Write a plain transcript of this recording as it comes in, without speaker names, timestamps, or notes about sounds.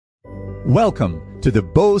Welcome to the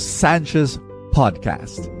Bo Sanchez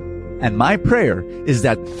podcast. And my prayer is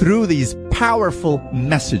that through these powerful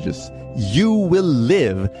messages, you will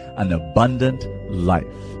live an abundant life.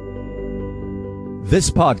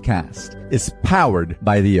 This podcast is powered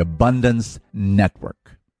by the Abundance Network.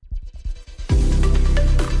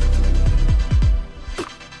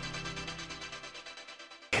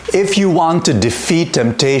 If you want to defeat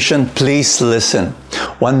temptation, please listen.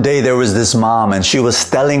 One day there was this mom and she was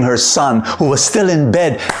telling her son who was still in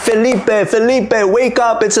bed, Felipe, wake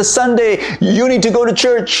up, it's a Sunday, you need to go to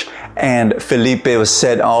church. And Felipe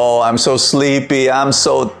said, oh, I'm so sleepy, I'm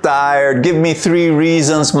so tired. Give me 3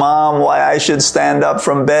 reasons, Mom, why I should stand up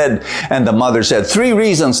from bed. And the mother said, 3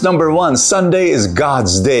 reasons. Number 1, Sunday is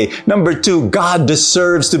God's day. Number 2, God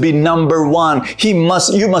deserves to be number 1. You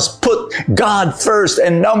must put God first.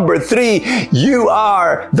 And number 3, you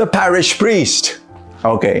are the parish priest.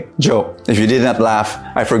 Okay, Joe, if you did not laugh,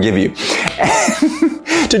 I forgive you.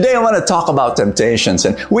 Today I want to talk about temptations,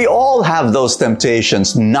 and we all have those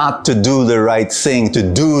temptations not to do the right thing, to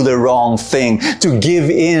do the wrong thing, to give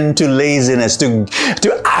in to laziness,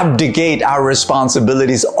 to abdicate our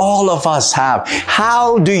responsibilities. All of us have.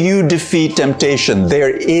 How do you defeat temptation? There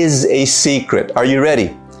is a secret. Are you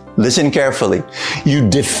ready? Listen carefully. You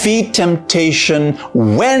defeat temptation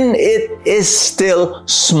when it is still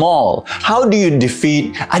small. How do you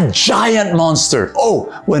defeat a giant monster?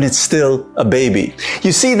 Oh, when it's still a baby.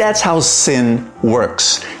 You see, that's how sin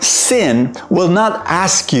works. Sin will not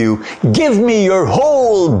ask you, give me your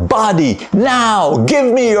whole body now.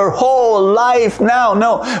 Give me your whole life now.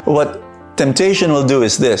 No. What temptation will do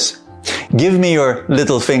is this. Give me your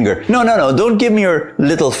little finger. No. Don't give me your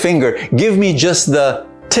little finger. Give me just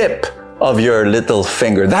the tip of your little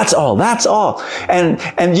finger. That's all. And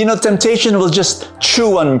temptation will just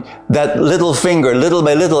chew on that little finger little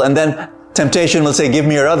by little, and then temptation will say, give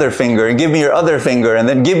me your other finger, and give me your other finger, and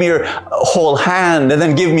then give me your whole hand, and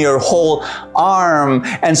then give me your whole arm.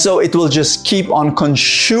 And so it will just keep on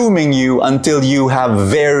consuming you until you have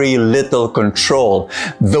very little control.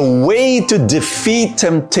 The way to defeat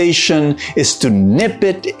temptation is to nip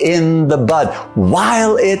it in the bud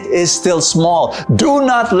while it is still small. Do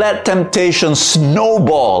not let temptation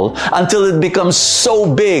snowball until it becomes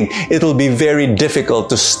so big. It will be very difficult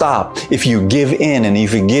to stop if you give in, and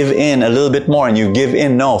if you give in a little bit more and you give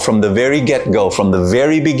in. No, from the very get-go, from the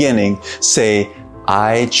very beginning, say,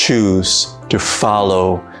 I choose to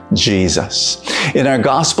follow Jesus. In our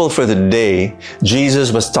gospel for the day,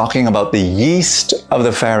 Jesus was talking about the yeast of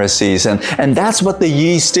the Pharisees, and that's what the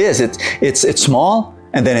yeast is. It's small,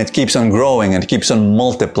 and then it keeps on growing and it keeps on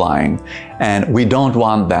multiplying. And we don't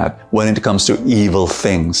want that when it comes to evil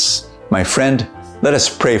things. My friend, let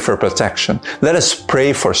us pray for protection. Let us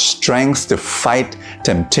pray for strength to fight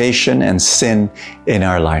temptation and sin in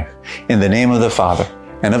our life. In the name of the Father,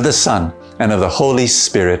 and of the Son, and of the Holy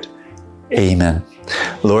Spirit. Amen.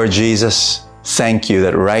 Lord Jesus, thank you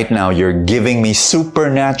that right now you're giving me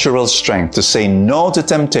supernatural strength to say no to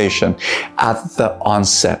temptation at the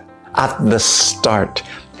onset, at the start.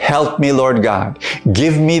 Help me, Lord God.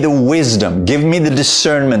 Give me the wisdom. Give me the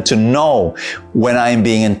discernment to know when I'm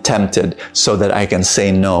being tempted so that I can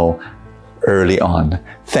say no early on.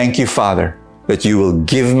 Thank you, Father, that you will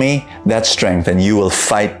give me that strength and you will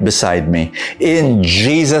fight beside me. In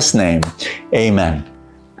Jesus' name, amen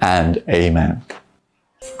and amen.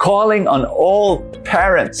 Calling on all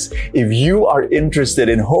parents, if you are interested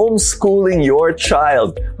in homeschooling your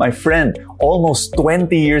child. My friend, almost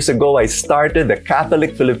 20 years ago, I started the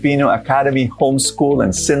Catholic Filipino Academy Homeschool,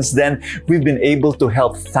 and since then, we've been able to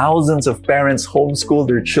help thousands of parents homeschool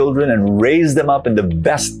their children and raise them up in the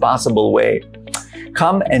best possible way.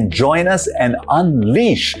 Come and join us and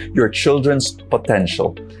unleash your children's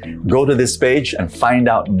potential. Go to this page and find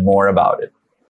out more about it.